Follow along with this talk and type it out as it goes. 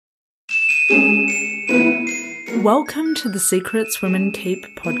Welcome to the Secrets Women Keep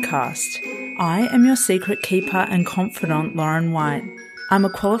podcast. I am your secret keeper and confidant, Lauren White. I'm a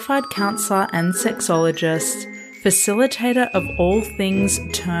qualified counsellor and sexologist, facilitator of all things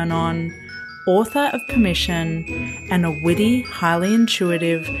turn on, author of Permission, and a witty, highly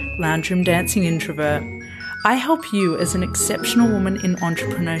intuitive lounge room dancing introvert. I help you as an exceptional woman in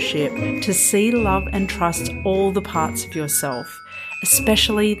entrepreneurship to see, love, and trust all the parts of yourself,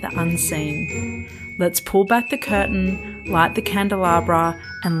 especially the unseen. Let's pull back the curtain, light the candelabra,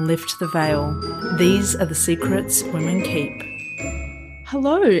 and lift the veil. These are the secrets women keep.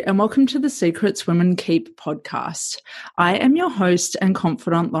 Hello, and welcome to the Secrets Women Keep podcast. I am your host and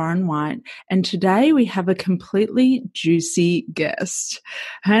confidant, Lauren White, and today we have a completely juicy guest.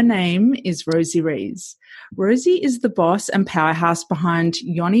 Her name is Rosie Rees. Rosie is the boss and powerhouse behind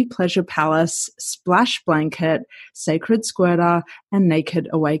Yoni Pleasure Palace, Splash Blanket, Sacred Squirter, and Naked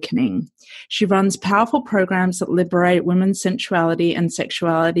Awakening. She runs powerful programs that liberate women's sensuality and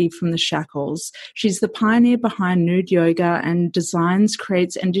sexuality from the shackles. She's the pioneer behind nude yoga and designs,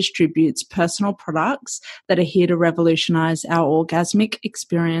 creates, and distributes personal products that are here to revolutionize our orgasmic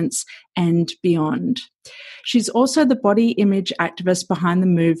experience and beyond. She's also the body image activist behind the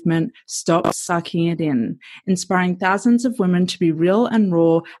movement Stop Sucking It In, inspiring thousands of women to be real and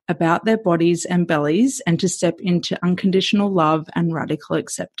raw about their bodies and bellies and to step into unconditional love and radical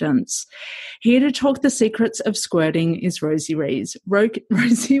acceptance. Here to talk the secrets of squirting is Rosie Rees.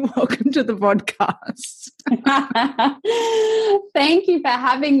 Rosie, welcome to the podcast. Thank you for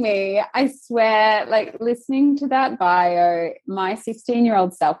having me. I swear, listening to that bio, my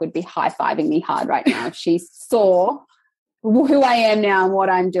 16-year-old self would be high-fiving me hard right now. If she saw who I am now and what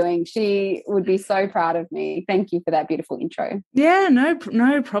I'm doing, she would be so proud of me. Thank you for that beautiful intro. Yeah,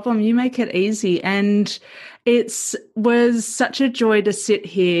 no problem. You make it easy. And it was such a joy to sit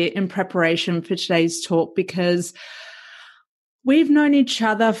here in preparation for today's talk because we've known each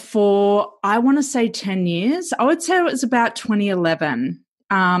other for, I want to say 10 years. I would say it was about 2011.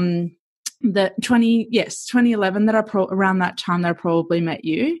 2011 around that time that I probably met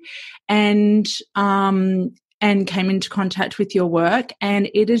you and came into contact with your work. And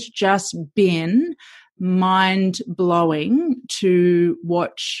it has just been mind-blowing to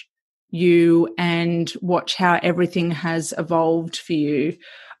watch you and watch how everything has evolved for you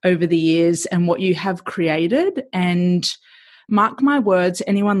over the years and what you have created. And mark my words,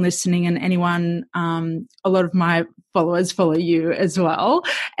 anyone listening and anyone, a lot of my followers follow you as well.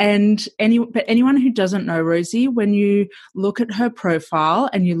 And anyone who doesn't know Rosie, when you look at her profile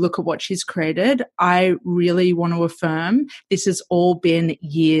and you look at what she's created, I really want to affirm this has all been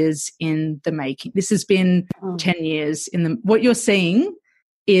years in the making. This has been 10 years what you're seeing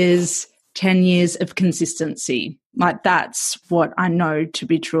is 10 years of consistency. That's what I know to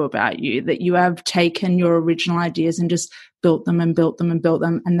be true about you, that you have taken your original ideas and just built them and built them and built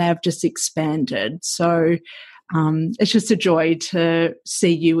them, and they have just expanded. So it's just a joy to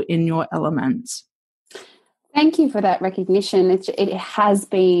see you in your elements. Thank you for that recognition. It has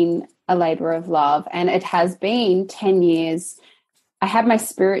been a labor of love, and it has been 10 years. I had my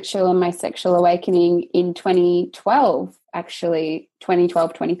spiritual and my sexual awakening in 2012, actually,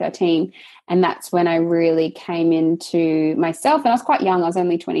 2013. And that's when I really came into myself. And I was quite young. I was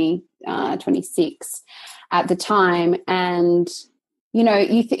only 26 at the time. And,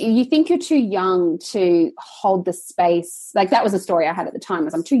 you think you're too young to hold the space. That was a story I had at the time,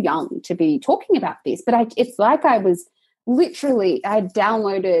 was I'm too young to be talking about this. But it's like I was literally, I had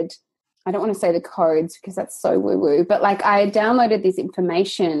downloaded, I don't want to say the codes because that's so woo-woo, but I had downloaded this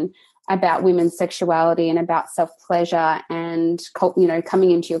information about women's sexuality and about self-pleasure and,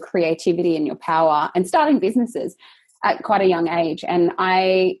 coming into your creativity and your power and starting businesses at quite a young age. And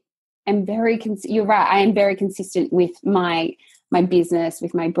I am you're right, I am very consistent with my business,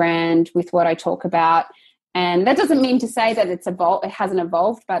 with my brand, with what I talk about. And that doesn't mean to say that it hasn't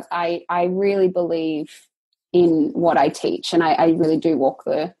evolved, but I really believe in what I teach, and I really do walk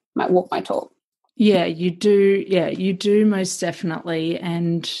my talk. Yeah, you do. Yeah, you do most definitely.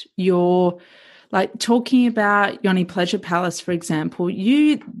 And you're talking about Yoni Pleasure Palace, for example,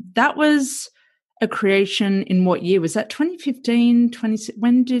 that was a creation in what year? Was that 2015,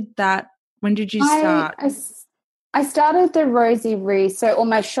 when did you start? I started the Rosie Rees,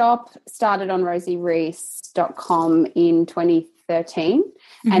 my shop started on rosierees.com in 2013.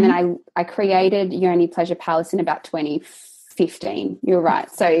 Mm-hmm. And then I created Yoni Pleasure Palace in about 2015. You're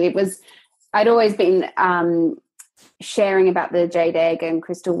right. So I'd always been sharing about the jade egg and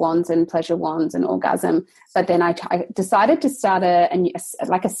crystal wands and pleasure wands and orgasm. But then I decided to start a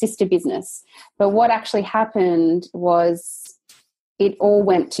sister business. But what actually happened was it all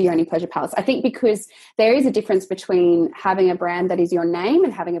went to Yoni Pleasure Palace. I think because there is a difference between having a brand that is your name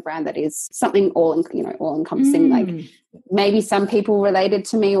and having a brand that is something all encompassing. Like maybe some people related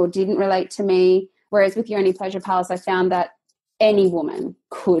to me or didn't relate to me. Whereas with Yoni Pleasure Palace, I found that any woman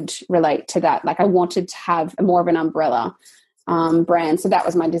could relate to that. Like I wanted to have more of an umbrella brand. So that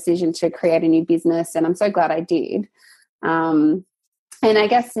was my decision to create a new business. And I'm so glad I did. And I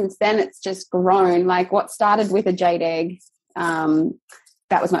guess since then it's just grown. Like what started with a jade egg,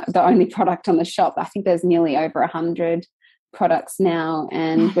 that was the only product on the shop. I think there's nearly over 100 products now,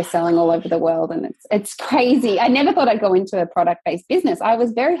 and we're selling all over the world, and it's crazy. I never thought I'd go into a product-based business. I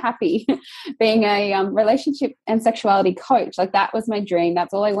was very happy being a relationship and sexuality coach. Like that was my dream.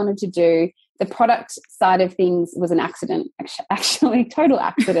 That's all I wanted to do. The product side of things was an accident, actually total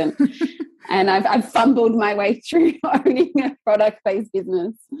accident. And I've fumbled my way through owning a product-based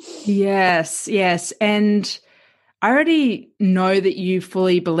business. Yes. And I already know that you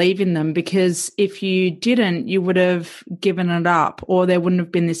fully believe in them, because if you didn't, you would have given it up, or there wouldn't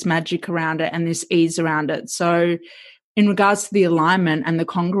have been this magic around it and this ease around it. So in regards to the alignment and the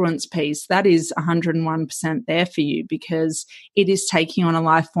congruence piece, that is 101% there for you, because it is taking on a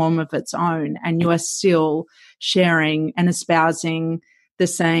life form of its own, and you are still sharing and espousing the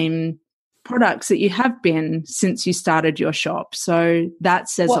same products that you have been since you started your shop. So that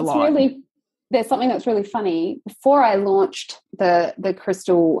says a lot. There's something that's really funny. Before I launched the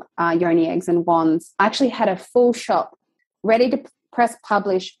crystal yoni eggs and wands, I actually had a full shop ready to press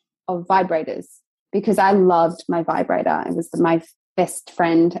publish of vibrators, because I loved my vibrator. It was my best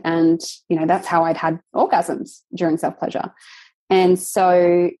friend, and that's how I'd had orgasms during self-pleasure. And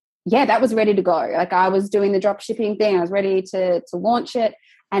so that was ready to go. Like I was doing the drop shipping thing. I was ready to launch it.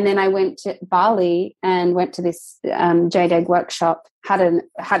 And then I went to Bali and went to this jade egg workshop.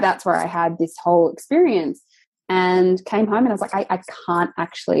 That's where I had this whole experience, and came home and I was like, I can't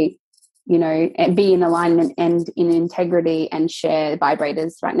actually, be in alignment and in integrity and share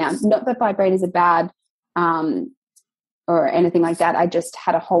vibrators right now. Not that vibrators are bad or anything like that. I just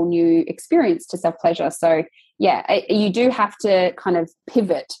had a whole new experience to self-pleasure. So you do have to kind of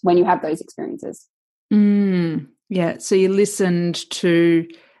pivot when you have those experiences. Yeah, so you listened to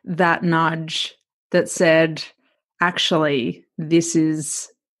that nudge that said, actually, this is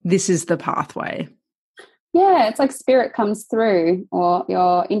the pathway. Yeah, it's like spirit comes through, or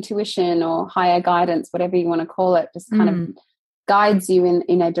your intuition or higher guidance, whatever you want to call it, just kind of guides you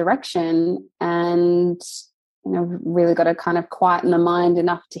in a direction, and really got to kind of quieten the mind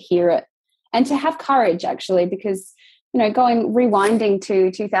enough to hear it and to have courage, actually, because rewinding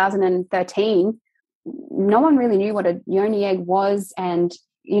to 2013, no one really knew what a yoni egg was. And,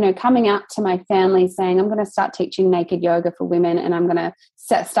 coming out to my family saying, I'm going to start teaching naked yoga for women, and I'm going to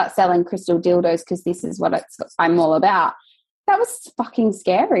start selling crystal dildos because this is what I'm all about. That was fucking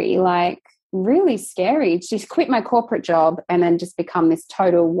scary, like really scary. To just quit my corporate job and then just become this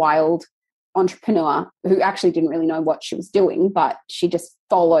total wild entrepreneur who actually didn't really know what she was doing, but she just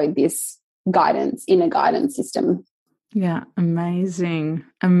followed this inner guidance system. Yeah, amazing.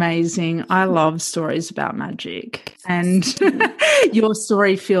 I love stories about magic, and your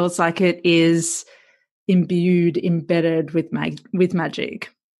story feels like it is embedded with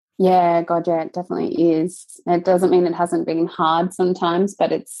magic. Yeah, God, yeah, it definitely is. It doesn't mean it hasn't been hard sometimes,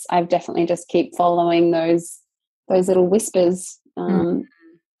 but I've definitely just keep following those little whispers,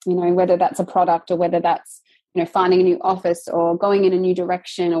 whether that's a product or whether that's, finding a new office or going in a new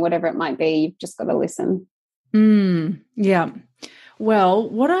direction or whatever it might be. You've just got to listen. Yeah. Well,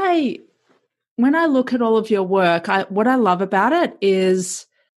 when I look at all of your work, what I love about it is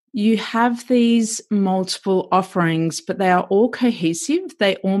you have these multiple offerings, but they are all cohesive.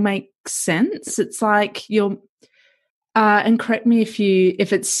 They all make sense. It's like and correct me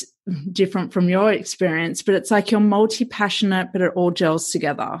if it's different from your experience, but it's like you're multi-passionate, but it all gels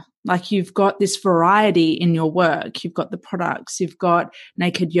together. Like you've got this variety in your work. You've got the products, you've got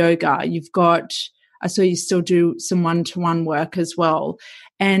naked yoga, I saw you still do some one-to-one work as well.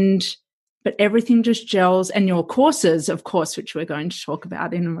 But everything just gels, and your courses, of course, which we're going to talk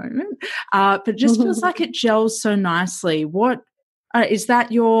about in a moment, but it just feels like it gels so nicely. What is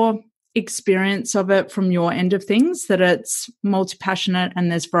that your experience of it from your end of things, that it's multi-passionate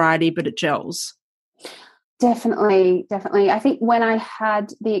and there's variety, but it gels? Definitely. I think when I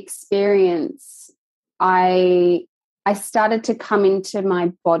had the experience, I started to come into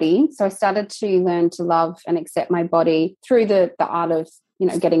my body. So I started to learn to love and accept my body through the art of,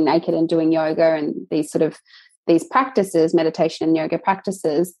 getting naked and doing yoga and these practices, meditation and yoga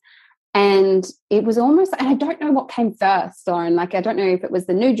practices. And it was almost, and I don't know what came first, Lauren. Like, I don't know if it was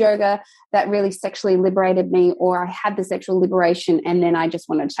the nude yoga that really sexually liberated me, or I had the sexual liberation and then I just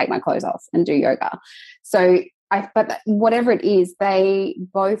wanted to take my clothes off and do yoga. So but whatever it is, they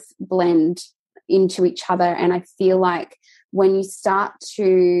both blend into each other. And I feel like when you start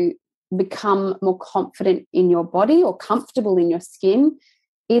to become more confident in your body or comfortable in your skin,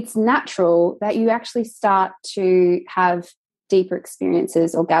 it's natural that you actually start to have deeper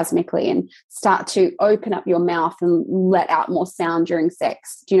experiences orgasmically and start to open up your mouth and let out more sound during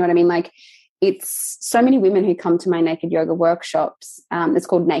sex. Do you know what I mean? Like, it's so many women who come to my naked yoga workshops. It's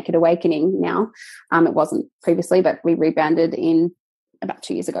called Naked Awakening now. It wasn't previously, but we rebranded in about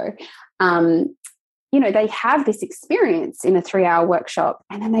 2 years ago. They have this experience in a 3-hour workshop,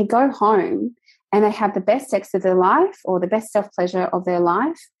 and then they go home and they have the best sex of their life or the best self-pleasure of their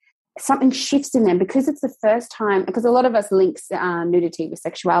life. Something shifts in them because it's the first time, because a lot of us links nudity with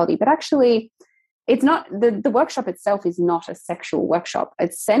sexuality, but actually it's not. The workshop itself is not a sexual workshop.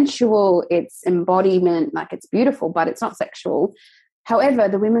 It's sensual, it's embodiment, like it's beautiful, but it's not sexual. However,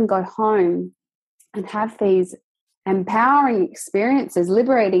 the women go home and have these empowering experiences,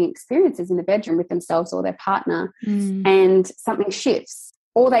 liberating experiences in the bedroom with themselves or their partner, and something shifts.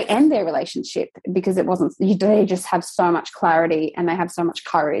 Or they end their relationship because it wasn't, they just have so much clarity and they have so much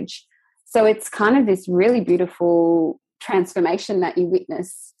courage. So it's kind of this really beautiful transformation that you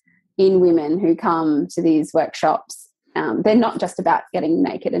witness in women who come to these workshops. They're not just about getting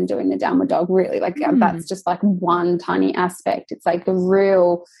naked and doing the downward dog, really. Like that's just like one tiny aspect. It's like the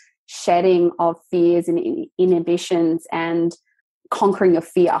real shedding of fears and inhibitions and conquering your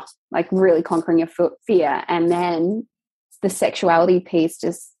fear, like really conquering your fear. And then the sexuality piece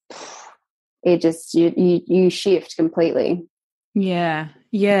you shift completely. Yeah.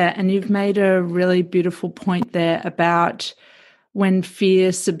 And you've made a really beautiful point there about when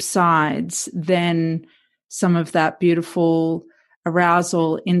fear subsides, then some of that beautiful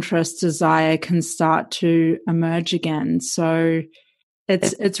arousal, interest, desire can start to emerge again. So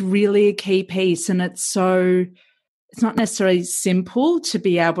it's really a key piece, and it's not necessarily simple to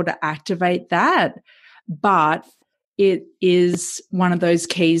be able to activate that, but it is one of those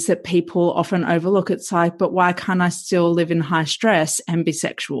keys that people often overlook. It's like, but why can't I still live in high stress and be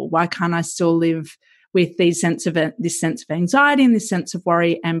sexual? Why can't I still live with this sense of anxiety and this sense of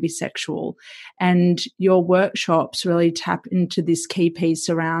worry and be sexual? And your workshops really tap into this key piece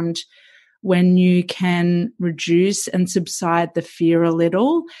around when you can reduce and subside the fear a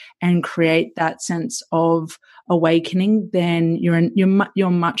little and create that sense of awakening, then you're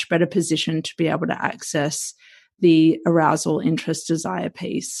much better positioned to be able to access the arousal, interest, desire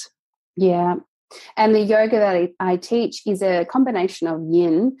piece. Yeah. And the yoga that I teach is a combination of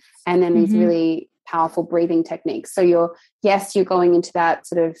yin and then these really powerful breathing techniques. So you're going into that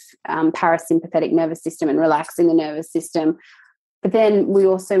sort of parasympathetic nervous system and relaxing the nervous system. But then we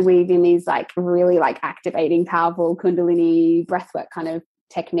also weave in these like really like activating, powerful Kundalini breathwork kind of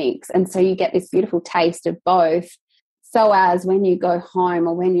techniques. And so you get this beautiful taste of both. So as when you go home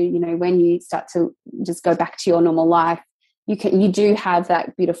or when you start to just go back to your normal life, you do have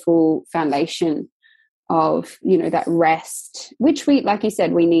that beautiful foundation of, that rest, which we, like you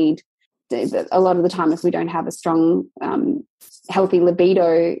said, we need. A lot of the time, if we don't have a strong, healthy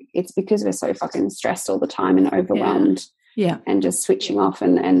libido, it's because we're so fucking stressed all the time and overwhelmed. Yeah. And just switching off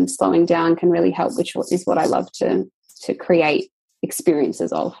and slowing down can really help, which is what I love to create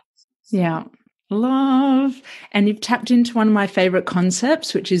experiences of. Yeah. Love. And you've tapped into one of my favorite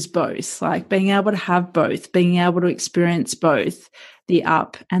concepts, which is both, like being able to have both, being able to experience both, the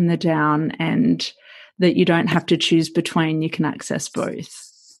up and the down, and that you don't have to choose between, you can access both.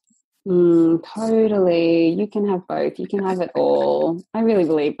 Totally. You can have both. You can have it all. I really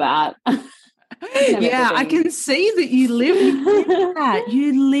believe that. Yeah, I can see that you live that.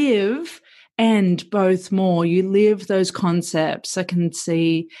 You live and both more. You live those concepts. I can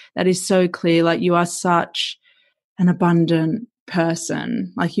see that is so clear. Like, you are such an abundant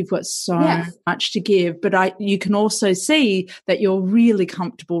person. Like, you've got so much to give, but you can also see that you're really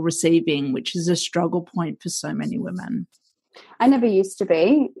comfortable receiving, which is a struggle point for so many women. I never used to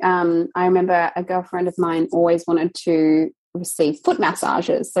be. I remember a girlfriend of mine always wanted to receive foot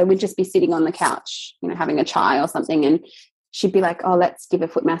massages. So we'd just be sitting on the couch, having a chai or something, and she'd be like, oh, let's give a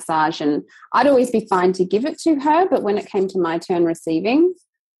foot massage. And I'd always be fine to give it to her. But when it came to my turn receiving,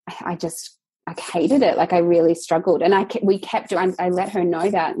 I hated it. Like, I really struggled. And I let her know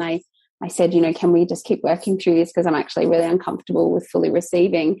that. And I I said, can we just keep working through this, because I'm actually really uncomfortable with fully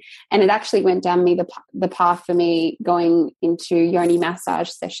receiving. And it actually went down the path for me going into yoni massage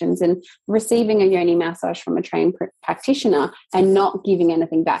sessions and receiving a yoni massage from a trained practitioner and not giving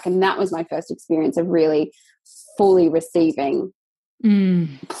anything back. And that was my first experience of really fully receiving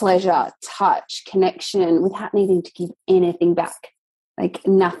pleasure, touch, connection without needing to give anything back, like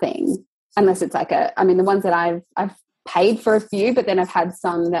nothing, unless it's like the ones that I've paid for a few, but then I've had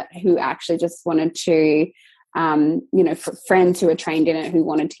some who actually just wanted to, friends who are trained in it who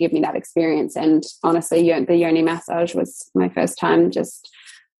wanted to give me that experience. And honestly, the yoni massage was my first time. Just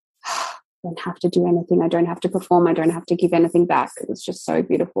I don't have to do anything. I don't have to perform. I don't have to give anything back. It was just so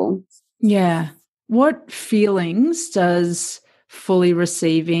beautiful. Yeah. What feelings does fully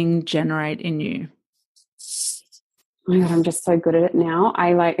receiving generate in you? Oh my God, I'm just so good at it now.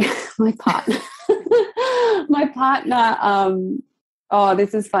 I like my partner. My partner,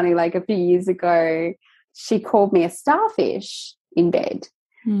 this is funny. Like a few years ago, she called me a starfish in bed.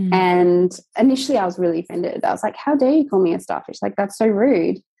 And initially I was really offended. I was like, how dare you call me a starfish? Like, that's so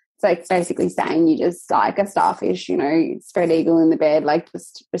rude. It's like basically saying you just like a starfish, spread eagle in the bed, like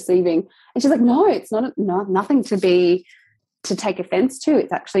just receiving. And she's like, no, it's nothing to take offense to.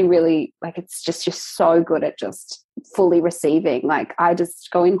 It's actually really like, it's just so good at just fully receiving. Like I just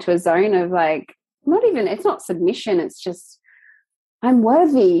go into a zone of like, it's not submission. It's just, I'm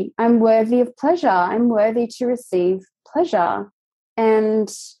worthy of pleasure. I'm worthy to receive pleasure. And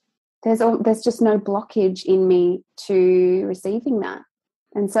there's just no blockage in me to receiving that.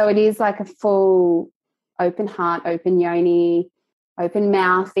 And so it is like a full open heart, open yoni, open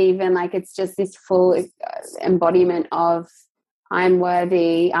mouth even. Like it's just this full embodiment of I'm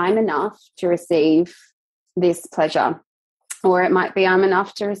worthy, I'm enough to receive this pleasure. Or it might be I'm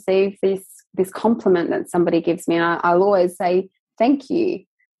enough to receive this compliment that somebody gives me. And I'll always say thank you,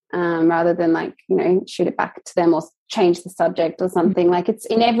 rather than like, shoot it back to them or change the subject or something. Like it's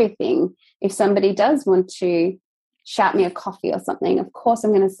in everything. If somebody does want to shout me a coffee or something, of course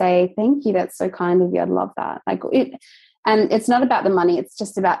I'm going to say thank you. That's so kind of you. I'd love that. Like it. And it's not about the money. It's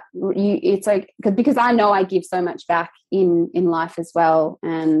just about you. It's like, because I know I give so much back in life as well.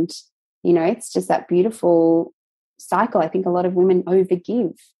 And, it's just that beautiful cycle. I think a lot of women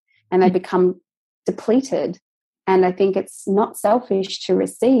overgive and they become depleted. And I think it's not selfish to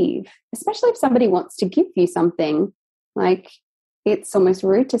receive, especially if somebody wants to give you something. Like it's almost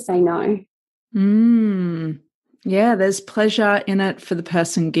rude to say no. Yeah, there's pleasure in it for the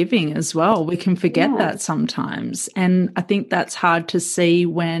person giving as well. We can forget that sometimes. And I think that's hard to see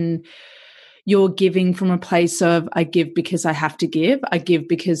when you're giving from a place of I give because I have to give. I give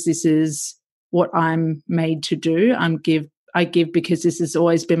because this is what I'm made to do. I give because this has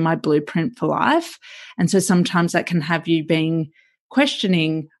always been my blueprint for life. And so sometimes that can have you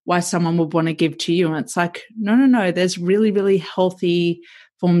questioning why someone would want to give to you. And it's like, no. There's really, really healthy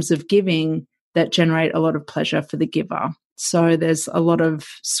forms of giving that generate a lot of pleasure for the giver. So there's a lot of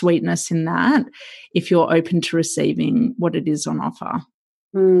sweetness in that if you're open to receiving what it is on offer.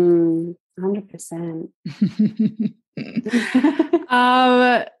 100%.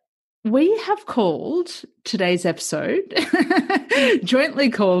 We have called today's episode, jointly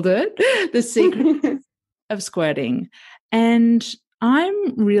called it, The Secrets of Squirting. And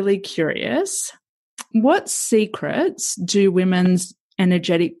I'm really curious, what secrets do women's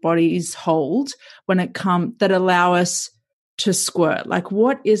energetic bodies hold when it comes that allow us to squirt? Like,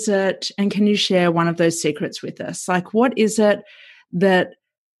 what is it? And can you share one of those secrets with us? Like, what is it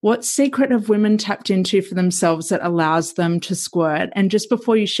what secret have women tapped into for themselves that allows them to squirt? And just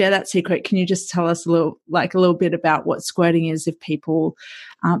before you share that secret, can you just tell us a little bit about what squirting is if people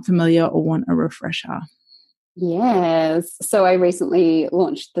aren't familiar or want a refresher? Yes. So I recently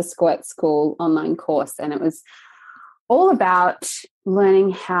launched the Squirt School online course, and it was all about learning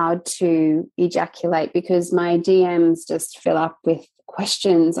how to ejaculate, because my DMs just fill up with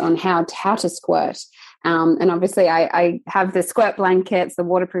questions on how to squirt. And obviously I have the squirt blankets, the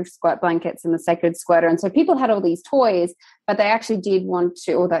waterproof squirt blankets and the sacred squirter. And so people had all these toys, but they actually did want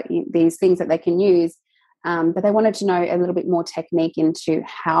to, or these things that they can use. But they wanted to know a little bit more technique into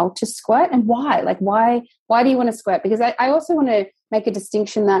how to squirt and why. Like, why do you want to squirt? Because I also want to make a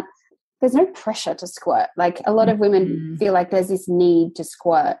distinction that there's no pressure to squirt. Like a lot of women feel like there's this need to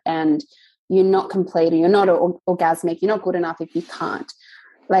squirt and you're not complete or you're not orgasmic. You're not good enough if you can't.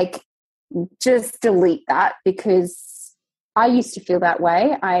 Like, just delete that, because I used to feel that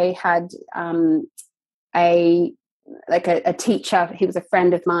way. I had a teacher, he was a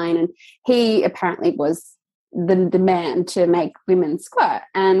friend of mine, and he apparently was the man to make women squirt.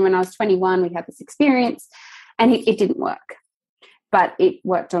 And when I was 21, we had this experience and it didn't work. but it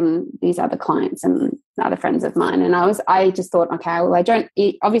worked on these other clients and other friends of mine. And I just thought, okay, well,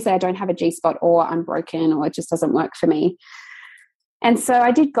 obviously I don't have a G-spot, or I'm broken, or it just doesn't work for me. And so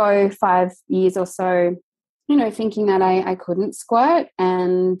I did go 5 years or so, thinking that I couldn't squirt.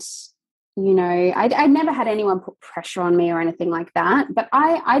 And, I never had anyone put pressure on me or anything like that. But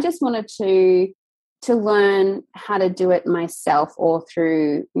I just wanted to learn how to do it myself, or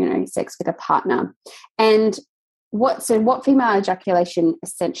through, sex with a partner. And what female ejaculation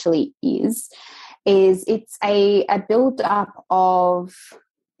essentially is it's a build-up of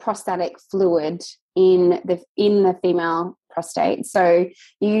prostatic fluid in the female prostate. So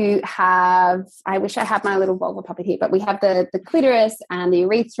you have, I wish I had my little vulva puppet here, but we have the clitoris and the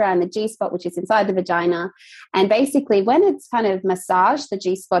urethra and the G-spot, which is inside the vagina. And basically when it's kind of massaged, the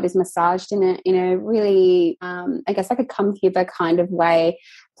G-spot is massaged in a really, I guess like a come hither kind of way.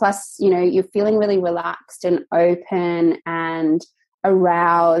 Plus, you're feeling really relaxed and open and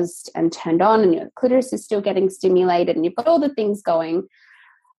aroused and turned on, and your clitoris is still getting stimulated, and you've got all the things going.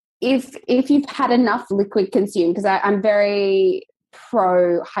 If you've had enough liquid consumed, because I'm very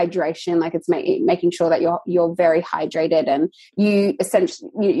pro hydration, like it's making sure that you're very hydrated, and you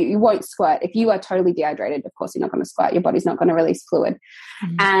essentially you won't squirt. If you are totally dehydrated, of course you're not going to squirt. Your body's not going to release fluid.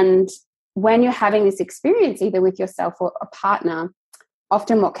 Mm-hmm. And when you're having this experience, either with yourself or a partner,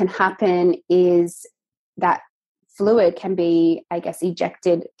 often what can happen is that fluid can be, I guess,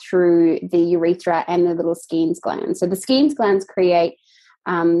 ejected through the urethra and the little Skene's glands. So the Skene's glands create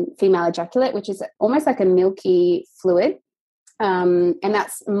female ejaculate, which is almost like a milky fluid. And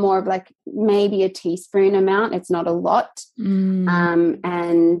that's more of like maybe a teaspoon amount. It's not a lot.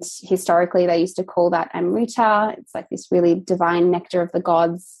 And historically they used to call that amrita. It's like this really divine nectar of the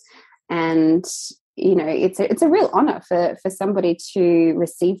gods. And, it's a real honor for somebody to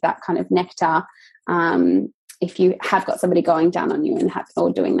receive that kind of nectar. If you have got somebody going down on you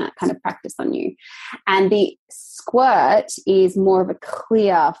or doing that kind of practice on you. And the squirt is more of a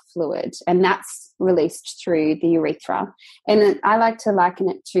clear fluid, and that's released through the urethra. And I like to liken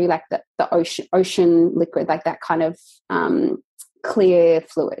it to like the ocean liquid, like that kind of clear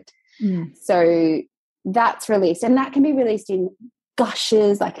fluid. So that's released, and that can be released in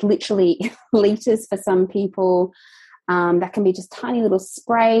gushes, like literally liters for some people. That can be just tiny little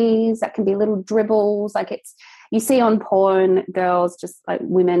sprays. That can be little dribbles. Like you see on porn, girls, just like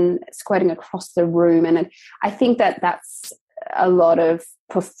women squirting across the room. And I think that's a lot of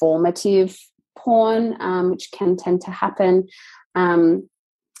performative porn, which can tend to happen. And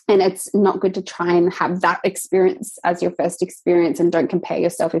it's not good to try and have that experience as your first experience, and don't compare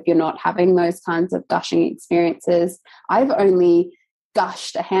yourself if you're not having those kinds of gushing experiences. I've only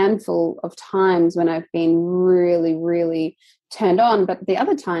gushed a handful of times when I've been really, really turned on, but the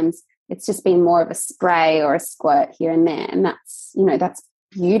other times it's just been more of a spray or a squirt here and there. And that's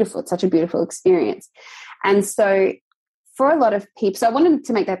beautiful. It's such a beautiful experience. And so for a lot of people, so I wanted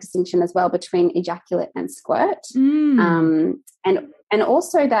to make that distinction as well between ejaculate and squirt. And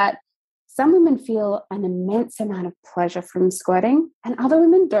also that some women feel an immense amount of pleasure from squirting, and other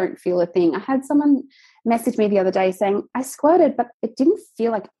women don't feel a thing. I had someone message me the other day saying, I squirted, but it didn't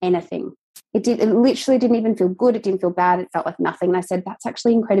feel like anything. It literally didn't even feel good. It didn't feel bad. It felt like nothing. And I said, that's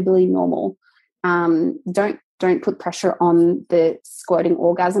actually incredibly normal. Don't put pressure on the squirting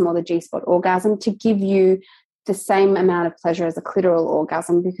orgasm or the G-spot orgasm to give you the same amount of pleasure as a clitoral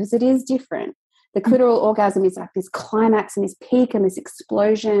orgasm, because it is different. The clitoral orgasm is like this climax and this peak and this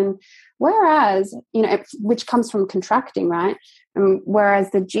explosion, whereas, which comes from contracting, right?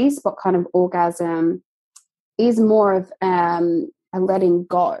 Whereas the G-spot kind of orgasm is more of a letting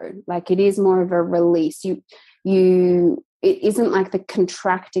go. Like it is more of a release. It isn't like the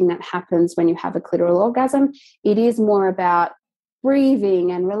contracting that happens when you have a clitoral orgasm. It is more about breathing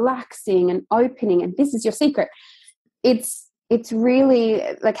and relaxing and opening. And this is your secret. It's really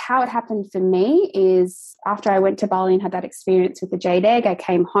like how it happened for me is after I went to Bali and had that experience with the jade egg, I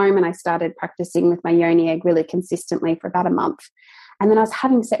came home and I started practicing with my yoni egg really consistently for about a month. And then I was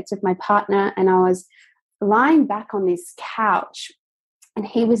having sex with my partner, and I was lying back on this couch, and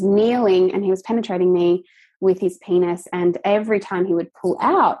he was kneeling and he was penetrating me with his penis. And every time he would pull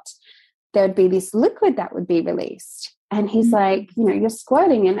out, there would be this liquid that would be released. And he's like, you're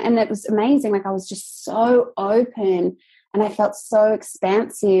squirting. And it was amazing. Like I was just so open, and I felt so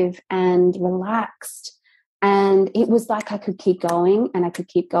expansive and relaxed. And it was like I could keep going and I could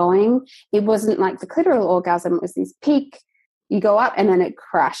keep going. It wasn't like the clitoral orgasm. It was this peak. You go up and then it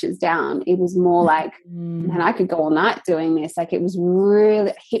crashes down. It was more like, man, I could go all night doing this. Like it was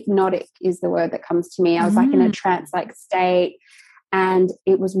really hypnotic is the word that comes to me. I was like in a trance-like state. And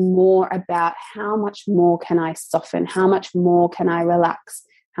it was more about how much more can I soften? How much more can I relax?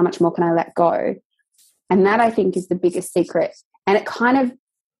 How much more can I let go? And that, I think, is the biggest secret. And it kind of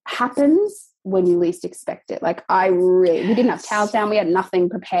happens when you least expect it. Like we didn't have towels down. We had nothing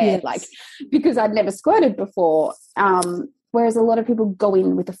prepared, like, because I'd never squirted before. Whereas a lot of people go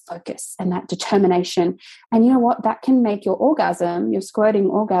in with a focus and that determination. And you know what? That can make your orgasm, your squirting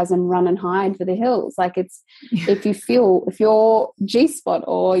orgasm, run and hide for the hills. Like if your G-spot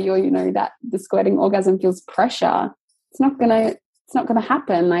or that the squirting orgasm feels pressure, it's not gonna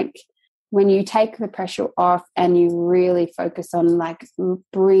happen. Like when you take the pressure off and you really focus on like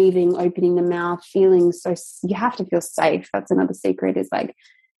breathing, opening the mouth, feeling you have to feel safe. That's another secret, is like,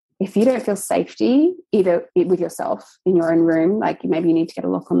 if you don't feel safety, either with yourself in your own room, like maybe you need to get a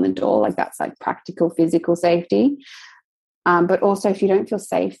lock on the door, like that's like practical physical safety. But also if you don't feel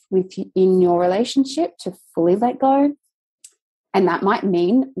safe in your relationship to fully let go, and that might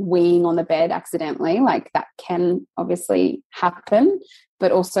mean weeing on the bed accidentally, like that can obviously happen.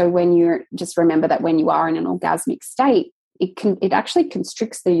 But also when you're, just remember that when you are in an orgasmic state, it actually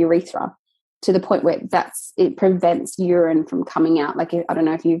constricts the urethra to the point where it prevents urine from coming out. Like, I don't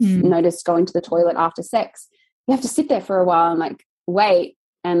know if you've noticed going to the toilet after sex, you have to sit there for a while and like wait,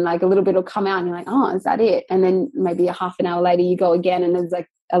 and like a little bit will come out and you're like, oh, is that it? And then maybe a half an hour later you go again and there's like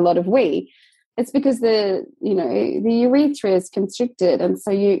a lot of wee. It's because the urethra is constricted, and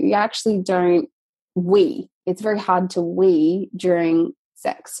so you actually don't wee. It's very hard to wee during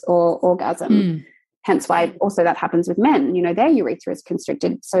sex or orgasm. Hence why also that happens with men. Their urethra is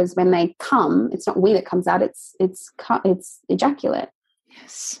constricted, so when they come, it's not wee that comes out; it's ejaculate.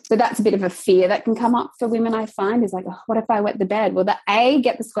 Yes. So that's a bit of a fear that can come up for women, I find, is like, oh, what if I wet the bed? Well,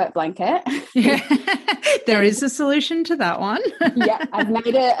 get the squirt blanket. Yeah. There is a solution to that one. Yeah, I've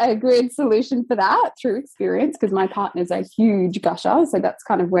made a good solution for that through experience, because my partner's a huge gusher, so that's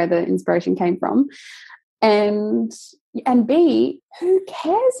kind of where the inspiration came from. And B, who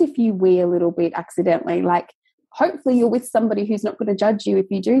cares if you wee a little bit accidentally? Like, hopefully you're with somebody who's not going to judge you if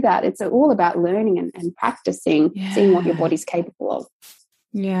you do that. It's all about learning and practicing, seeing what your body's capable of.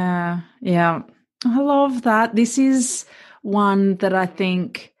 Yeah. I love that. This is an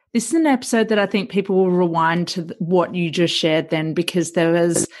episode that I think people will rewind to what you just shared then, because there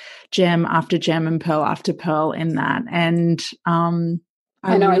was gem after gem and pearl after pearl in that. And I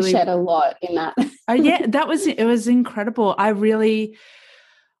know I shared a lot in that. Yeah, it was incredible.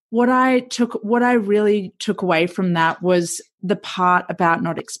 What I really took away from that was the part about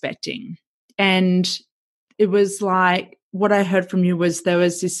not expecting. And it was like, what I heard from you was there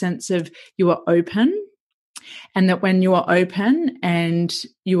was this sense of you were open, and that when you were open and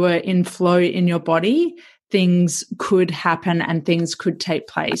you were in flow in your body, things could happen and things could take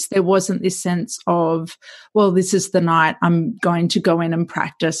place. There wasn't this sense of, well, this is the night I'm going to go in and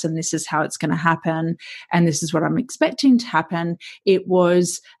practice and this is how it's going to happen and this is what I'm expecting to happen. It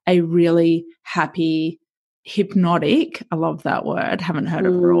was a really happy, hypnotic, I love that word, haven't heard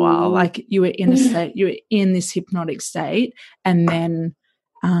it for a while. Like you were in a state, you were in this hypnotic state, and then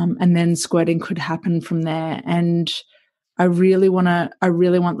squirting could happen from there. And I really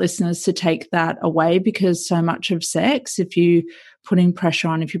want listeners to take that away, because so much of sex, if you're putting pressure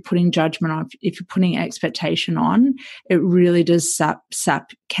on, if you're putting judgment on, if you're putting expectation on, it really does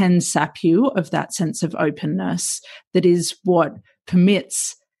can sap you of that sense of openness that is what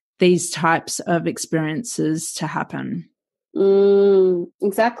permits these types of experiences to happen.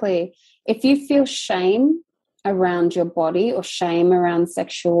 Exactly. If you feel shame around your body or shame around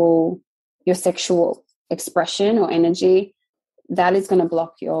your sexual expression or energy, that is going to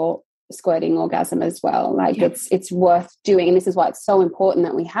block your squirting orgasm as well. Like it's worth doing. And this is why it's so important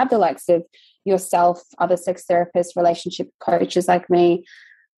that we have the likes of yourself, other sex therapists, relationship coaches like me.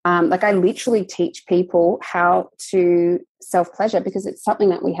 Like I literally teach people how to self-pleasure, because it's something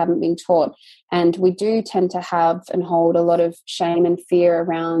that we haven't been taught. And we do tend to have and hold a lot of shame and fear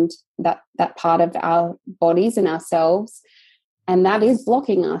around that part of our bodies and ourselves. And that is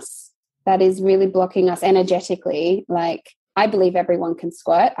blocking us. That is really blocking us energetically. Like, I believe everyone can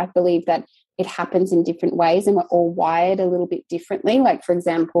squirt. I believe that it happens in different ways and we're all wired a little bit differently. Like, for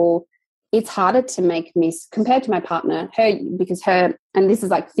example, it's harder to make me, compared to my partner, because and this is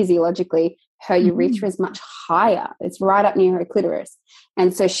like physiologically, her urethra is much higher. It's right up near her clitoris.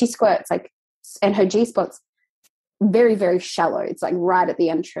 And so she squirts and her G-spot's very, very shallow. It's like right at the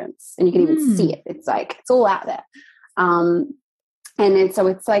entrance and you can even see it. It's like, it's all out there. So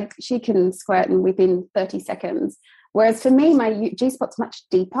it's like she can squirt within 30 seconds. Whereas for me, my G-spot's much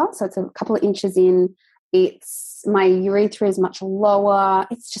deeper. So it's a couple of inches in my urethra is much lower.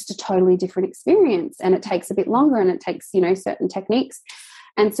 It's just a totally different experience, and it takes a bit longer, and it takes, certain techniques.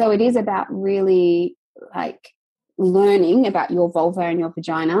 And so it is about really like learning about your vulva and your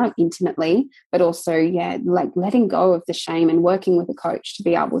vagina intimately, but also, like letting go of the shame and working with a coach to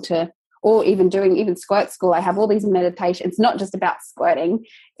be able to, or even squirt school. I have all these meditations. It's not just about squirting.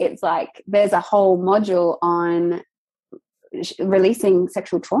 It's like there's a whole module on releasing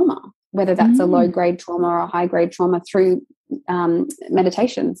sexual trauma, whether that's a low-grade trauma or a high-grade trauma, through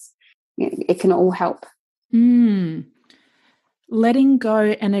meditations. It can all help. Letting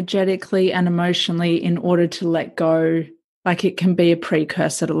go energetically and emotionally in order to let go, like it can be a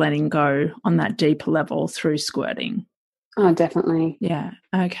precursor to letting go on that deeper level through squirting. Oh, definitely. Yeah.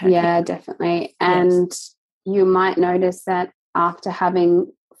 Okay. Yeah, definitely. And you might notice that after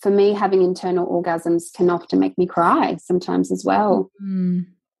having internal orgasms can often make me cry sometimes as well.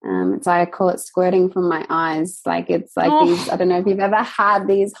 It's like, I call it squirting from my eyes. Like it's like these, I don't know if you've ever had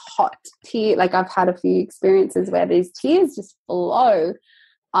these hot tears. Like I've had a few experiences where these tears just flow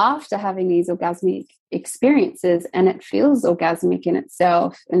after having these orgasmic experiences, and it feels orgasmic in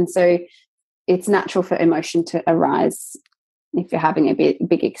itself. And so it's natural for emotion to arise if you're having a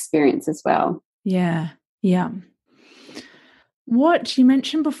big experience as well. Yeah. Yeah. What you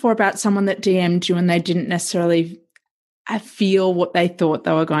mentioned before about someone that DM'd you and they didn't necessarily feel what they thought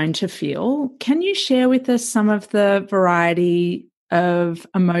they were going to feel. Can you share with us some of the variety of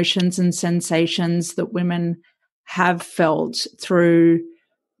emotions and sensations that women have felt through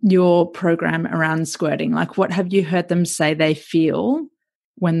your program around squirting? Like, what have you heard them say they feel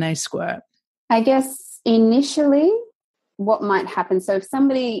when they squirt? I guess initially what might happen, so if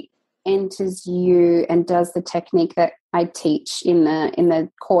somebody enters you and does the technique that I teach in the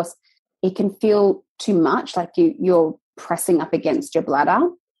course, it can feel too much, like you're pressing up against your bladder.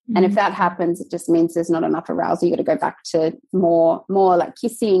 And if that happens, it just means there's not enough arousal. You got to go back to more like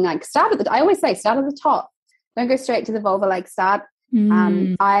kissing, like I always say start at the top. Don't go straight to the vulva, like start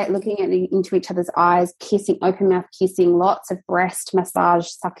looking into each other's eyes, kissing, open mouth kissing, lots of breast massage,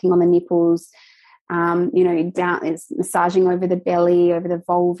 sucking on the nipples, down is massaging over the belly, over the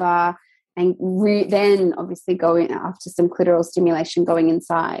vulva, and then obviously going after some clitoral stimulation, going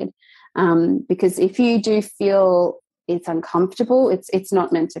inside. Because if you do feel it's uncomfortable, it's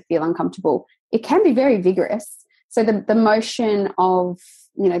not meant to feel uncomfortable. It can be very vigorous. So the motion of,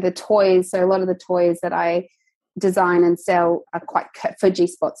 the toys, so a lot of the toys that I design and sell are quite, for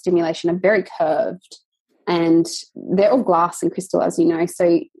G-spot stimulation, are very curved, and they're all glass and crystal, as you know.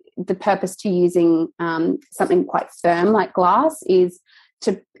 So the purpose to using something quite firm like glass is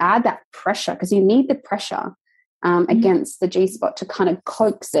to add that pressure, because you need the pressure against the G-spot to kind of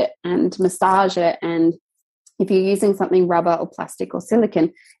coax it and massage it. And if you're using something rubber or plastic or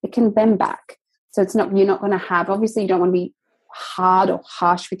silicone, it can bend back. So you're not going to have, obviously you don't want to be hard or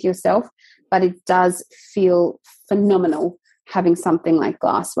harsh with yourself, but it does feel phenomenal having something like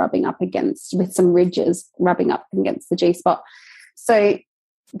glass rubbing up against, with some ridges rubbing up against the G-spot. So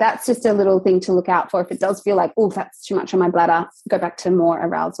that's just a little thing to look out for. If it does feel like, oh, that's too much on my bladder, go back to more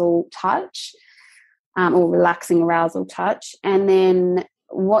arousal touch, or relaxing arousal touch. And then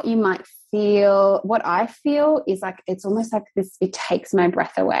what I feel is like, it's almost like this, it takes my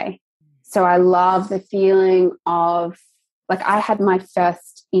breath away. So I love the feeling of, like, I had my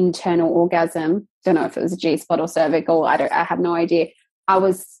first internal orgasm. Don't know if it was a G-spot or cervical. I have no idea. I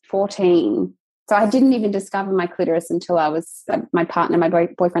was 14. So I didn't even discover my clitoris until I was, my partner, my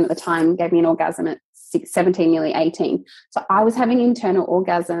boyfriend at the time, gave me an orgasm at 17, nearly 18. So I was having internal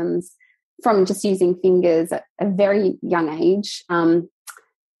orgasms from just using fingers at a very young age.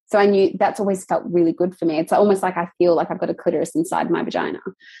 So I knew that's always felt really good for me. It's almost like I feel like I've got a clitoris inside my vagina.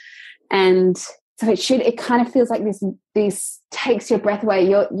 And so it kind of feels like this takes your breath away.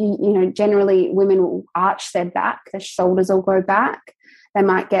 Generally women will arch their back, their shoulders will go back. They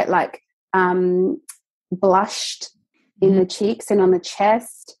might get like blushed in the cheeks and on the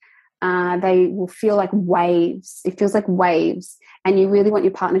chest. They will feel like waves. It feels like waves. And you really want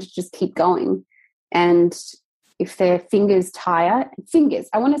your partner to just keep going. And if their fingers tire,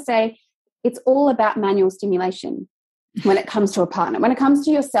 I want to say it's all about manual stimulation when it comes to a partner. When it comes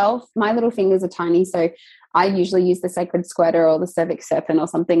to yourself, my little fingers are tiny, so I usually use the sacred squirter or the cervix serpent or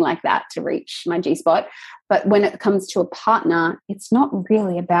something like that to reach my G-spot. But when it comes to a partner, it's not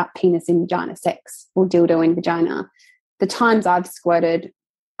really about penis in vagina sex or dildo in vagina. The times I've squirted,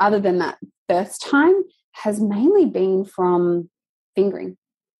 other than that first time, has mainly been from fingering.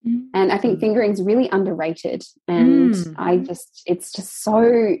 And I think fingering is really underrated. And it's just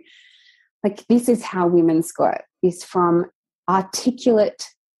so, like, this is how women squirt, is from articulate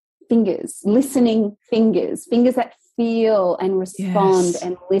fingers, listening fingers, fingers that feel and respond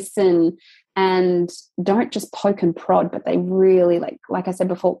and listen and don't just poke and prod, but they really, like I said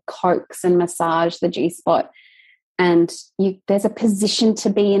before, coax and massage the G-spot. And there's a position to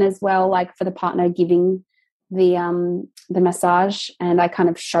be in as well, like for the partner giving the massage, and I kind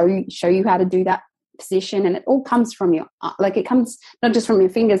of show you how to do that position, and it all comes from it comes not just from your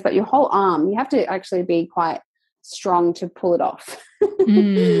fingers but your whole arm. You have to actually be quite strong to pull it off.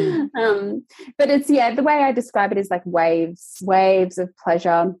 But it's the way I describe it is like waves of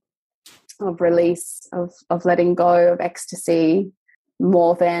pleasure, of release, of letting go, of ecstasy,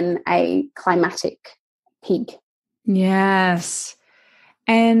 more than a climatic peak. Yes.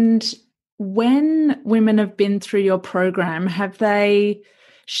 And when women have been through your program, have they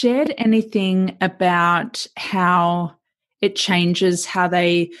shared anything about how it changes how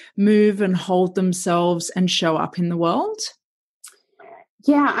they move and hold themselves and show up in the world?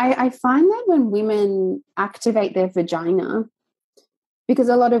 Yeah, I find that when women activate their vagina, because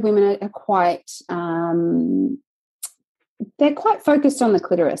a lot of women are quite they're quite focused on the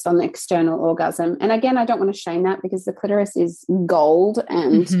clitoris, on the external orgasm. And again, I don't want to shame that, because the clitoris is gold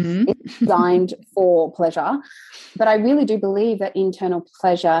and it's designed for pleasure. But I really do believe that internal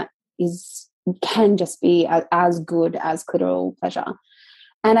pleasure can just be as good as clitoral pleasure.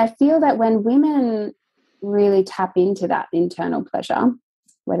 And I feel that when women really tap into that internal pleasure,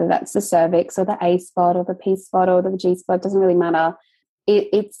 whether that's the cervix or the A spot or the P spot or the G spot, doesn't really matter.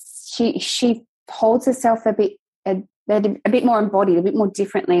 She holds herself a bit more embodied, a bit more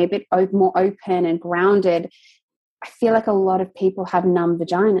differently, a bit more open and grounded. I feel like a lot of people have numb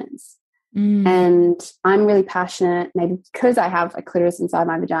vaginas. And I'm really passionate, maybe because I have a clitoris inside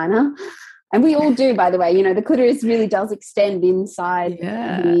my vagina. And we all do, by the way. The clitoris really does extend inside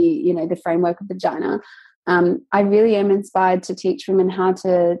the framework of the vagina. I really am inspired to teach women how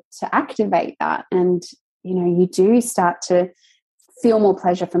to activate that. And, you do start to feel more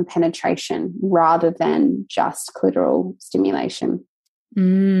pleasure from penetration rather than just clitoral stimulation.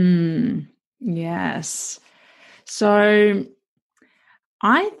 Yes. So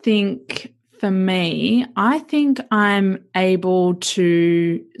I think for me, I'm able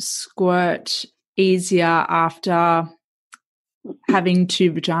to squirt easier after having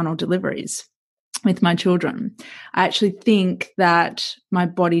 2 vaginal deliveries with my children. I actually think that my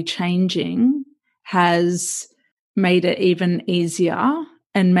body changing has made it even easier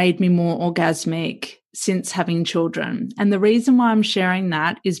and made me more orgasmic since having children. And the reason why I'm sharing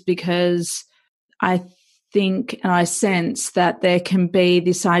that is because I think and I sense that there can be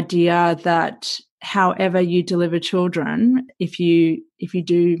this idea that however you deliver children, if you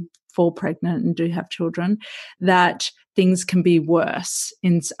do fall pregnant and do have children, that things can be worse.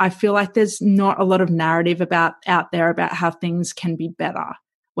 And I feel like there's not a lot of narrative out there about how things can be better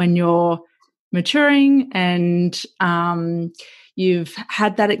when you're maturing and you've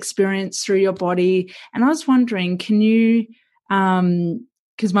had that experience through your body. And I was wondering, can you,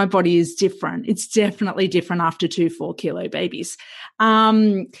 because my body is different, it's definitely different after 2 4-kilo babies.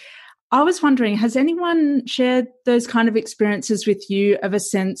 I was wondering, has anyone shared those kind of experiences with you of a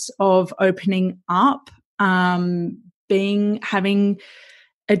sense of opening up, having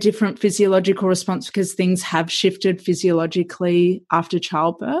a different physiological response because things have shifted physiologically after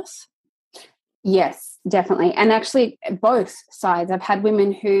childbirth? Yes, definitely. And actually both sides. I've had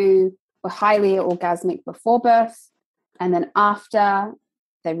women who were highly orgasmic before birth, and then after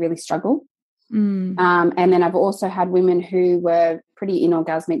they really struggle. And then I've also had women who were pretty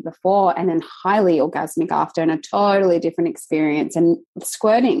inorgasmic before and then highly orgasmic after, and a totally different experience and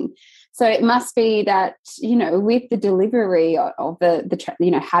squirting. So it must be that, with the delivery of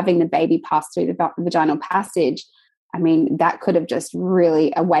the having the baby pass through the vaginal passage, I mean, that could have just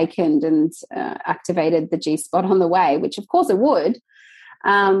really awakened and activated the G-spot on the way, which of course it would.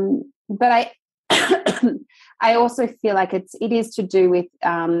 But I also feel like it is to do with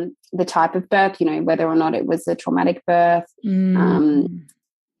the type of birth, whether or not it was a traumatic birth,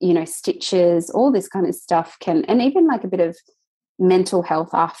 stitches, all this kind of stuff and even like a bit of mental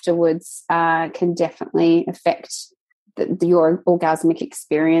health afterwards can definitely affect your orgasmic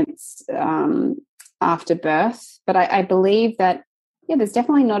experience after birth. But I believe that, there's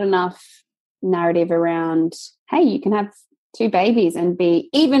definitely not enough narrative around, hey, you can have 2 babies and be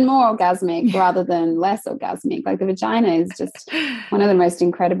even more orgasmic rather than less orgasmic. Like the vagina is just one of the most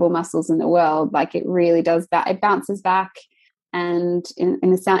incredible muscles in the world. Like it really does that. It bounces back. And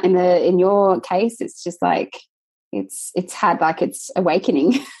in your case, it's just like, it's had like it's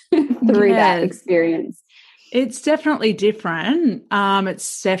awakening through that experience. It's definitely different.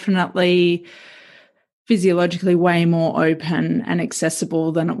 It's definitely physiologically way more open and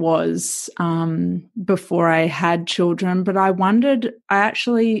accessible than it was before I had children. But I wondered, I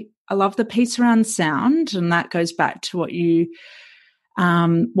love the piece around sound, and that goes back to what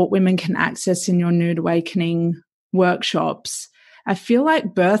women can access in your Nude Awakening workshops. I feel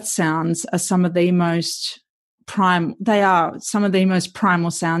like birth sounds are some of the most primal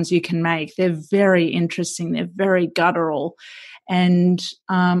sounds you can make. They're very interesting. They're very guttural. And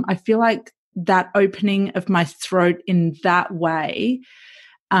I feel like that opening of my throat in that way,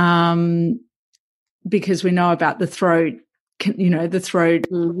 because we know about the throat, the throat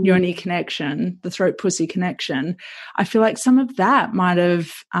yoni connection, the throat pussy connection. I feel like some of that might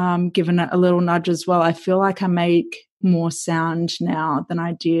have given it a little nudge as well. I feel like I make more sound now than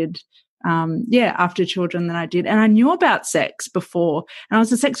I did after children than I did. And I knew about sex before, and I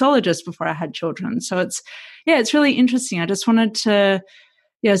was a sexologist before I had children. So it's really interesting. I just wanted to,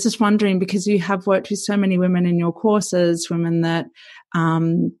 I was just wondering, because you have worked with so many women in your courses, women that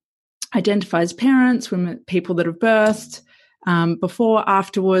identify as parents, people that have birthed before,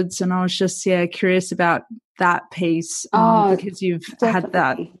 afterwards. And I was just, curious about that piece because you've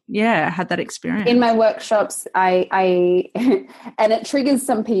definitely had that experience. In my workshops, I and it triggers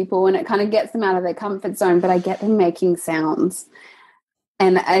some people and it kind of gets them out of their comfort zone, but I get them making sounds.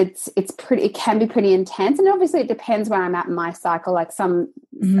 And it can be pretty intense. And obviously it depends where I'm at in my cycle. Like some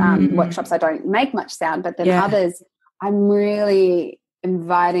workshops I don't make much sound, but then others I'm really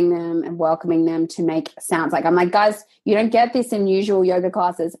inviting them and welcoming them to make sounds. Like I'm like, guys, you don't get this in usual yoga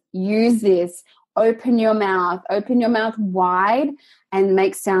classes. Use this. Open your mouth wide and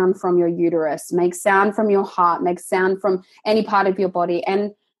make sound from your uterus. Make sound from your heart. Make sound from any part of your body.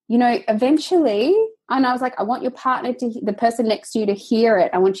 And, eventually, and I was like, I want your partner the person next to you to hear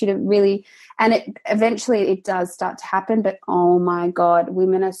it. I want you to really, and eventually it does start to happen. But oh my God,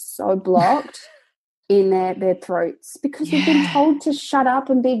 women are so blocked in their throats because we've been told to shut up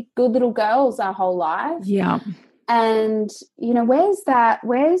and be good little girls our whole life. Yeah. And,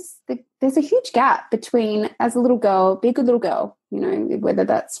 there's a huge gap between, as a little girl, be a good little girl, whether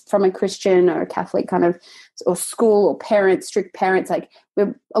that's from a Christian or a Catholic kind of, or school or parents, strict parents, like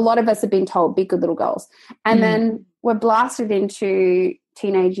a lot of us have been told, be good little girls. And then we're blasted into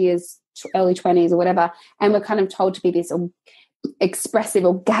teenage years, early 20s or whatever, and we're kind of told to be this expressive,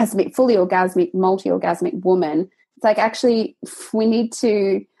 orgasmic, fully orgasmic, multi-orgasmic woman. It's like, actually, we need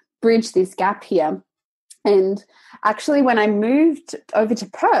to bridge this gap here. And actually, when I moved over to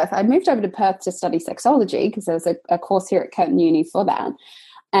Perth to study sexology because there was a course here at Curtin Uni for that.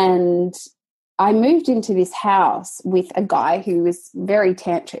 And I moved into this house with a guy who was very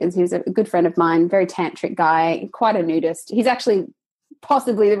tantric. He was a good friend of mine, very tantric guy, quite a nudist. He's actually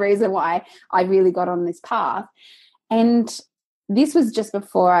possibly the reason why I really got on this path. And this was just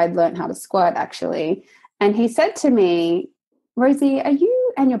before I'd learned how to squirt, actually. And he said to me, Rosie, are you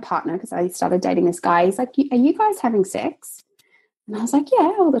and your partner, because I started dating this guy, he's like, are you guys having sex? And I was like,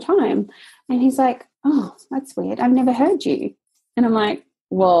 yeah, all the time. And he's like, oh, that's weird. I've never heard you. And I'm like,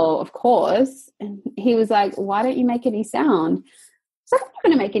 well, of course. And he was like, why don't you make any sound? I was like, I'm not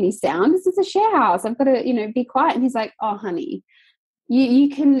going to make any sound. This is a share house. I've got to, be quiet. And he's like, oh, honey, you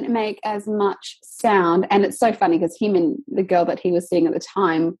can make as much sound. And it's so funny because him and the girl that he was seeing at the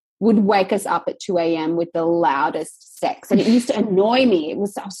time would wake us up at 2 a.m. with the loudest sex. And it used to annoy me. I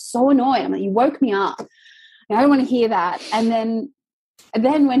was so annoyed. I'm like, you woke me up. And I don't want to hear that. And then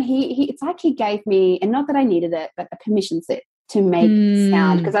when he it's like he gave me, and not that I needed it, but a permission slip to make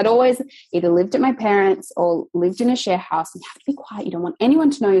sound. Because I'd always either lived at my parents' or lived in a share house. And you have to be quiet. You don't want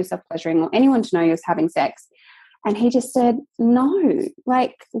anyone to know you're self-pleasuring or anyone to know you're having sex. And he just said, no,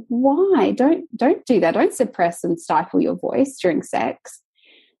 like, why? Don't do that. Don't suppress and stifle your voice during sex.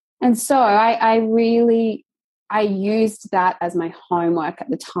 And so I used that as my homework at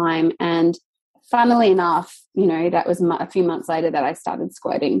the time. And funnily enough, that was a few months later that I started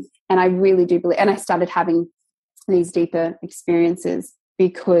squirting. And I really do believe, and I started having these deeper experiences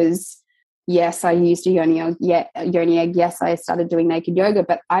because, yes, I used a yoni egg. Yes, I started doing naked yoga.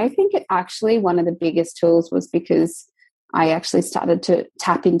 But I think one of the biggest tools was because I actually started to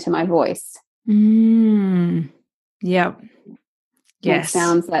tap into my voice. Yep. Yes.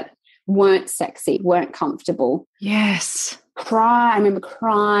 Sounds that weren't sexy, weren't comfortable. Yes. I remember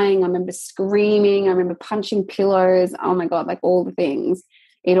crying. I remember screaming. I remember punching pillows. Oh my God, like all the things.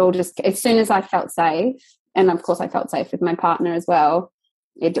 It all just, as soon as I felt safe, and of course I felt safe with my partner as well,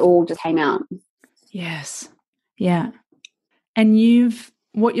 it all just came out. Yes. Yeah. And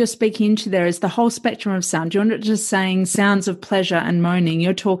what you're speaking into there is the whole spectrum of sound. You're not just saying sounds of pleasure and moaning.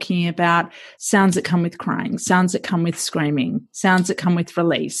 You're talking about sounds that come with crying, sounds that come with screaming, sounds that come with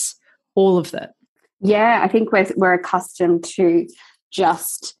release, all of that. Yeah, I think we're accustomed to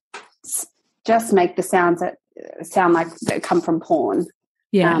just make the sounds that sound like that come from porn.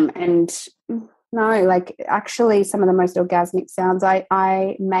 Yeah. And no, like actually some of the most orgasmic sounds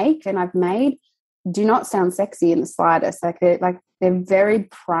I make and I've made do not sound sexy in the slightest. They're very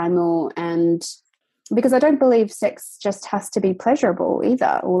primal, and because I don't believe sex just has to be pleasurable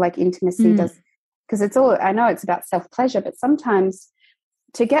either, or like intimacy does, because I know it's about self-pleasure, but sometimes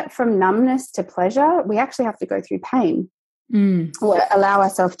to get from numbness to pleasure, we actually have to go through pain or allow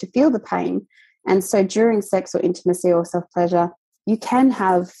ourselves to feel the pain. And so during sex or intimacy or self-pleasure, you can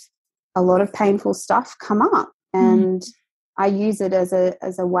have a lot of painful stuff come up. And I use it as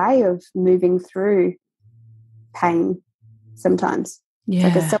a way of moving through pain sometimes. Yeah.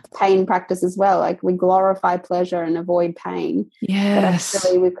 It's like a self-pain practice as well. Like we glorify pleasure and avoid pain. Yes. But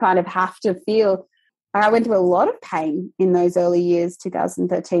actually we kind of have to feel. I went through a lot of pain in those early years,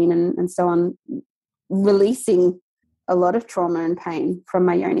 2013 and so on, releasing a lot of trauma and pain from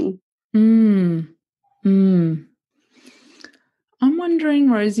my yoni. I'm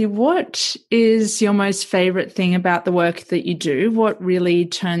wondering, Rosie, what is your most favorite thing about the work that you do? What really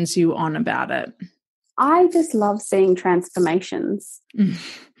turns you on about it? I just love seeing transformations.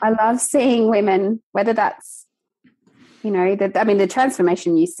 I love seeing women, whether that's, the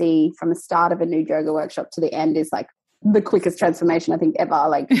transformation you see from the start of a new yoga workshop to the end is like the quickest transformation I think ever.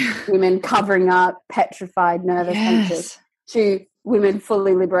 Like women covering up, petrified, nervous, anxious, to women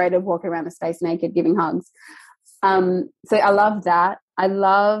fully liberated, walking around the space naked, giving hugs. So I love that. I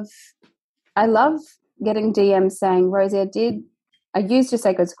love getting DMs saying, Rosie, I used your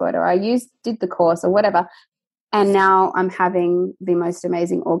Sacred Squirter, I did the course or whatever, and now I'm having the most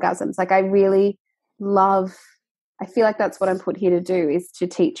amazing orgasms. Like I feel like that's what I'm put here to do, is to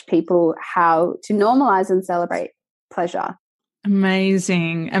teach people how to normalize and celebrate pleasure.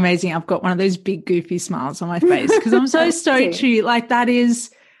 Amazing. I've got one of those big goofy smiles on my face because I'm so stoked to you. Like that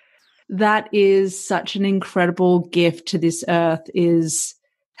is such an incredible gift to this earth, is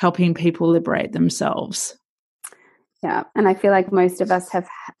helping people liberate themselves. Yeah. And I feel like most of us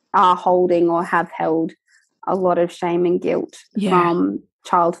are holding or have held a lot of shame and guilt from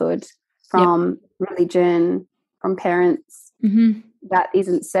childhood, from religion, from parents that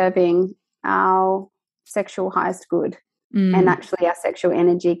isn't serving our sexual highest good. And actually our sexual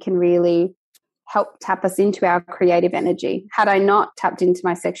energy can really help tap us into our creative energy. Had I not tapped into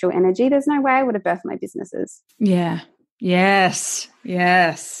my sexual energy, there's no way I would have birthed my businesses. Yeah. Yes.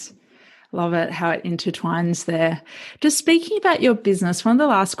 Love it, how it intertwines there. Just speaking about your business, one of the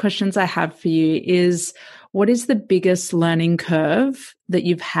last questions I have for you is, what is the biggest learning curve that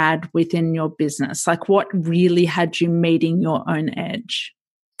you've had within your business? Like what really had you meeting your own edge?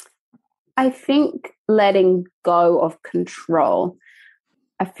 I think letting go of control.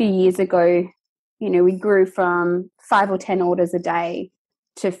 A few years ago, we grew from 5 or 10 orders a day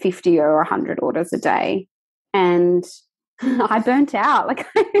to 50 or 100 orders a day. And I burnt out. Like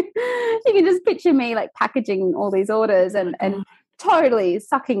you can just picture me like packaging all these orders and totally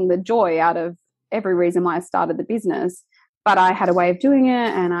sucking the joy out of every reason why I started the business. But I had a way of doing it,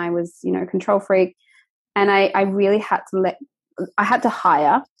 and I was, control freak. And I really had to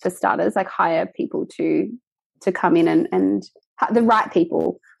hire, for starters, like hire people to come in and the right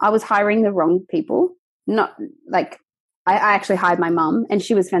people. I was hiring the wrong people. Not like I actually hired my mum, and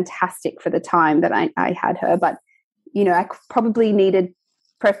she was fantastic for the time that I had her. But, I probably needed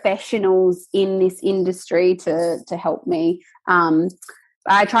professionals in this industry to help me.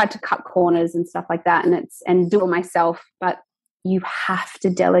 I tried to cut corners and stuff like that and do it myself, but you have to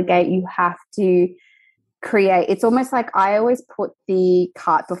delegate. You have to create. It's almost like I always put the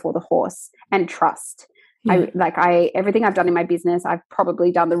cart before the horse and trust. Yeah. Everything I've done in my business, I've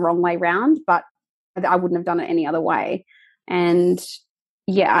probably done the wrong way round, but I wouldn't have done it any other way. And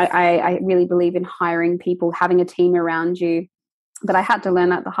yeah, I really believe in hiring people, having a team around you. But I had to learn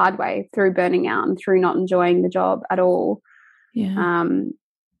that the hard way, through burning out and through not enjoying the job at all. Yeah.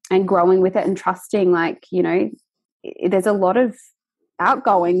 And growing with it and trusting, there's a lot of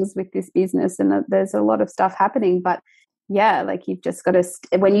outgoings with this business, and there's a lot of stuff happening. But yeah, like you've just got to,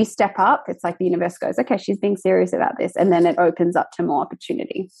 when you step up, it's like the universe goes, okay, she's being serious about this. And then it opens up to more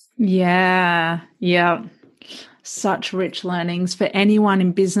opportunity. Yeah. Such rich learnings for anyone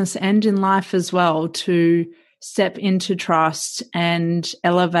in business and in life as well, to step into trust and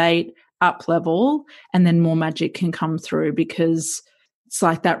elevate up level, and then more magic can come through, because it's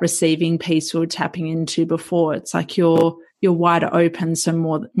like that receiving piece we were tapping into before. It's like you're wider open, so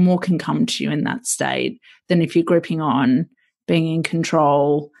more can come to you in that state than if you're gripping on, being in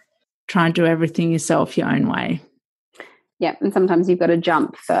control, trying to do everything yourself your own way. Yeah, and sometimes you've got to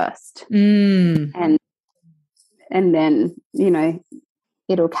jump first, and then the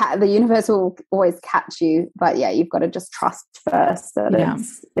universe will always catch you. But yeah, you've got to just trust first that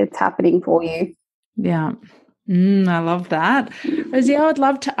it's happening for you. Yeah. I love that. Rosie, I would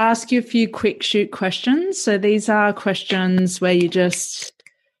love to ask you a few quick shoot questions. So these are questions where you just,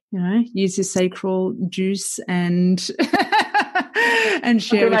 use your sacral juice and share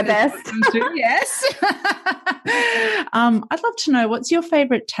with my best. Yes. I'd love to know, what's your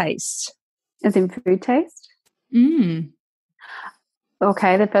favorite taste? As in food taste?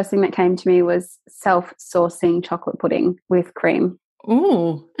 Okay, the first thing that came to me was self-sourcing chocolate pudding with cream.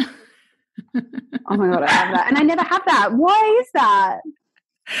 Oh. Oh my God, I have that. And I never have that. Why is that?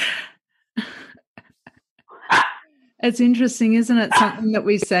 It's interesting, isn't it? Something that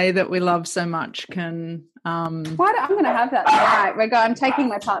we say that we love so much can... I'm going to have that tonight. I'm taking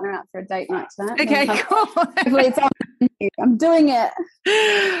my partner out for a date night tonight. Okay, cool. Hopefully it's on. I'm doing it.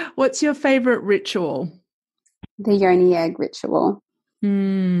 What's your favourite ritual? The yoni egg ritual.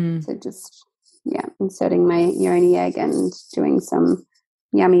 So just, inserting my yoni egg and doing some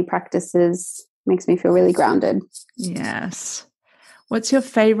yummy practices makes me feel really grounded. Yes. What's your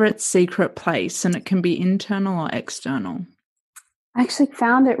favourite secret place? And it can be internal or external. I actually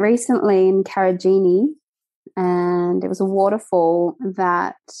found it recently in Karajini, and it was a waterfall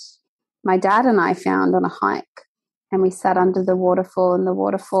that my dad and I found on a hike. And we sat under the waterfall, and the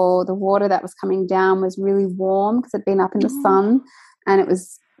water that was coming down was really warm because it'd been up in the sun, and it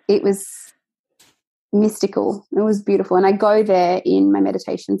was mystical. It was beautiful. And I go there in my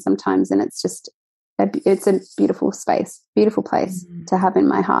meditation sometimes, and it's just it's a beautiful space, beautiful place to have in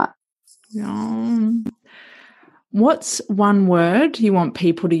my heart. What's one word you want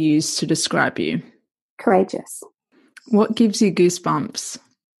people to use to describe you? Courageous. What gives you goosebumps?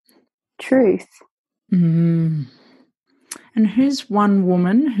 Truth. And who's one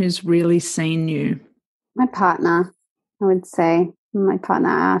woman who's really seen you? My partner, I would say. My partner,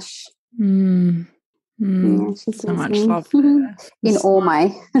 Ash. Yeah, she's so much love there. In all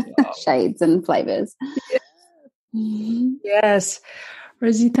my shades and flavors. Yes.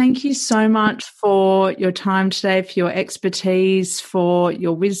 Rosie, thank you so much for your time today, for your expertise, for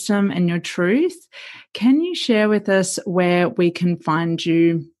your wisdom and your truth. Can you share with us where we can find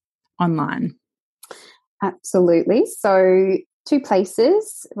you online? Absolutely. So 2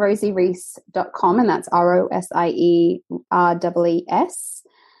 places, rosierees.com, and that's RosieRees.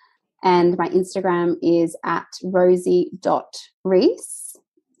 And my Instagram is at rosie.rees.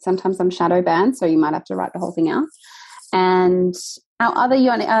 Sometimes I'm shadow banned, so you might have to write the whole thing out. And our other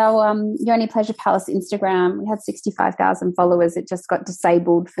Yoni Pleasure Palace Instagram, we had 65,000 followers. It just got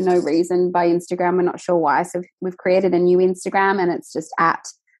disabled for no reason by Instagram. We're not sure why. So we've created a new Instagram, and it's just at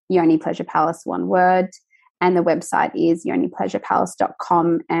Yoni Pleasure Palace, one word. And the website is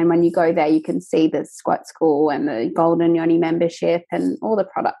yonipleasurepalace.com. And when you go there, you can see the Squirt School and the Golden Yoni membership and all the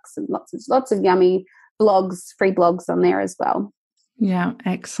products, and lots of yummy blogs, free blogs on there as well. Yeah,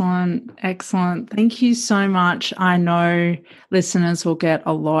 excellent. Thank you so much. I know listeners will get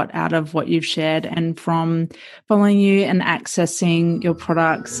a lot out of what you've shared, and from following you and accessing your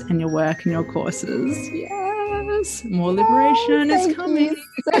products and your work and your courses. Yes, more liberation is coming.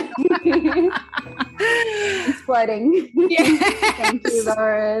 It's floating. Yes. Thank you,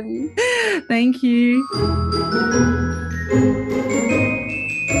 Lauren. Thank you.